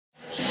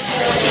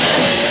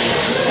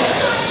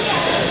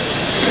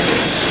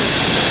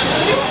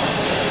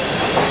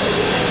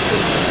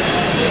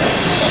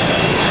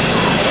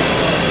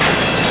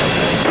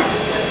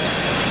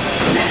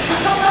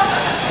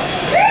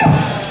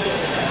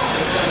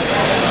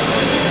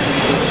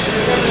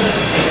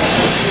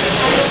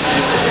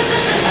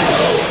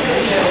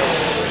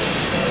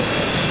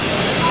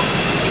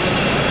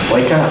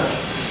Wake up.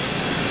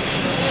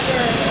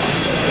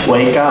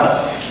 Wake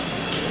up.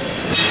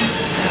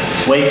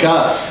 Wake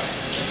up.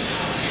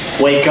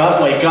 Wake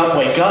up, wake up,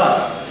 wake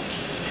up.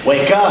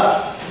 Wake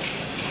up.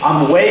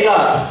 I'm way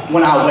up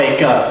when I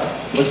wake up.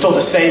 Was told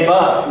to save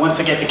up once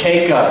I get the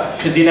cake up,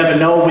 cause you never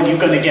know when you're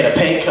gonna get a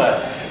pay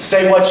cut.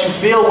 Say what you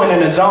feel when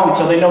in a zone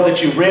so they know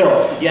that you're real.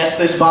 Yes,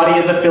 this body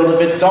is a field of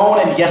its own,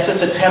 and yes,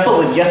 it's a temple,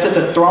 and yes, it's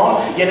a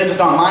throne, yet it is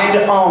our mind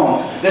to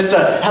own. This is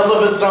a hell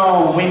of a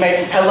zone. We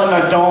make hell in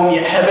our dome,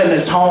 yet heaven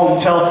is home.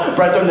 Tell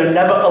brethren they're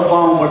never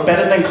alone. We're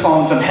better than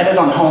clones. I'm headed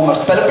on home. I've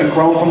sped up and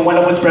grown from when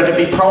I was bred to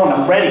be prone.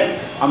 I'm ready.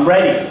 I'm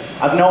ready.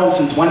 I've known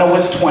since when I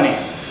was 20.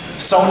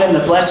 Sown in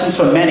the blessings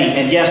for many,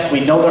 and yes,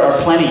 we know there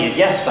are plenty, and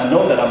yes, I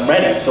know that I'm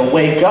ready. So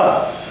wake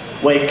up.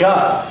 Wake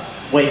up.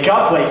 Wake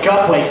up, wake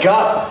up, wake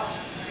up.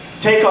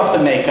 Take off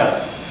the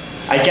makeup.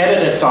 I get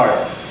it, it's art.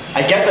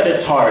 I get that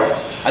it's hard.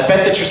 I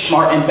bet that you're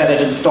smart,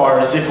 embedded in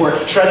stars. If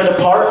we're shredded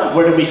apart,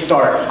 where do we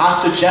start? I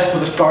suggest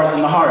with the scars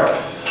in the heart.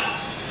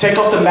 Take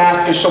off the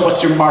mask and show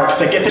us your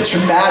marks. I get that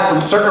you're mad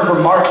from certain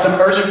remarks. I'm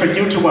urging for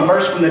you to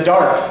emerge from the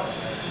dark.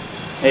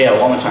 Hey,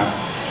 one more time.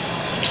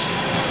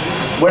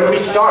 Where do we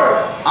start?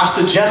 I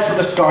suggest with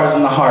the scars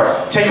in the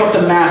heart. Take off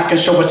the mask and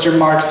show us your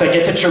marks. I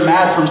get that you're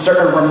mad from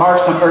certain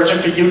remarks. I'm urging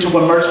for you to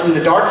emerge from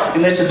the dark,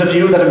 and this is a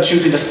view that I'm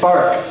choosing to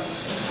spark.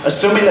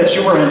 Assuming that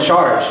you were in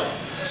charge,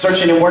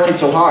 searching and working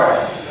so hard.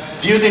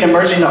 Fusing and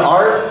merging the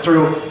art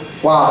through,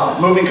 wow,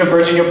 moving,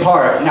 converging your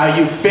part. Now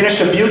you finish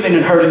abusing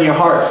and hurting your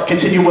heart.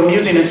 Continue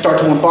amusing and start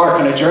to embark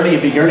on a journey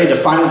you've been yearning to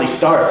finally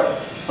start.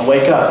 And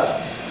wake up.